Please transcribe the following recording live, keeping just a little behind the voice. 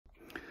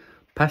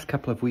Past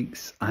couple of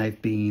weeks,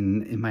 I've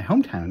been in my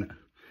home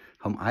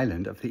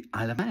island of the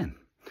Isle of Man.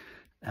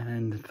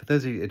 And for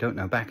those of you who don't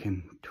know, back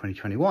in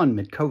 2021,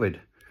 mid-COVID,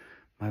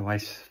 my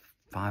wife's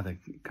father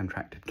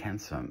contracted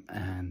cancer,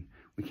 and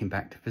we came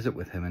back to visit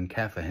with him and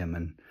care for him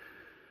and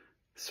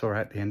saw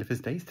out the end of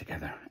his days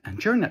together. And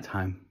during that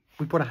time,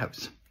 we bought a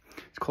house.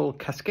 It's called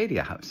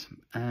Cascadia House.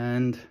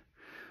 And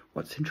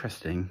what's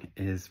interesting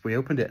is we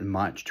opened it in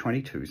March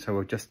 22, so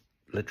we're just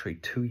literally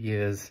 2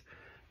 years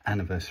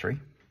anniversary.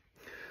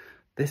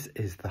 This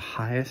is the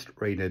highest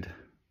rated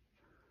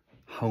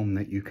home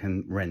that you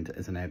can rent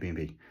as an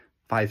Airbnb.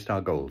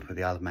 5-star gold for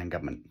the Isle of Man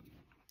government,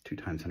 2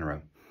 times in a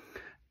row.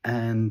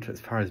 And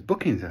as far as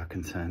bookings are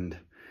concerned,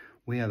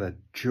 we are the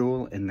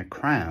jewel in the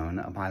crown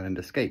of Island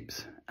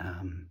Escapes.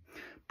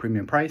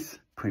 Premium price,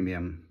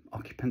 premium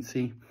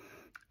occupancy,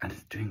 and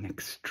it's doing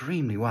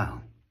extremely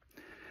well.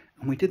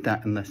 And we did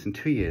that in less than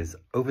 2 years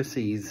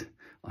overseas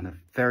on a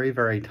very,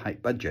 very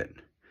tight budget,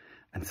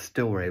 and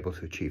still were able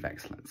to achieve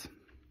excellence.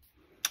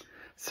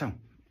 So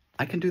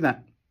I can do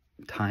that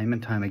time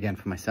and time again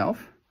for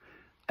myself.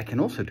 I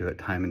can also do it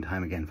time and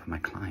time again for my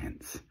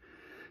clients.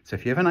 So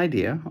if you have an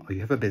idea or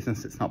you have a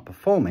business that's not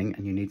performing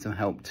and you need some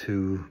help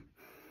to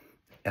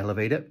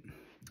elevate it,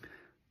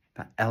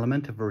 that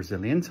element of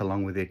resilience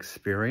along with the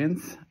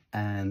experience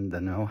and the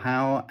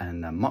know-how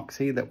and the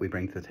moxie that we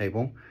bring to the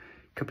table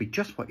could be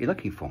just what you're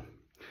looking for.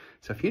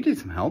 So if you need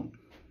some help,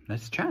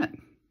 let's chat.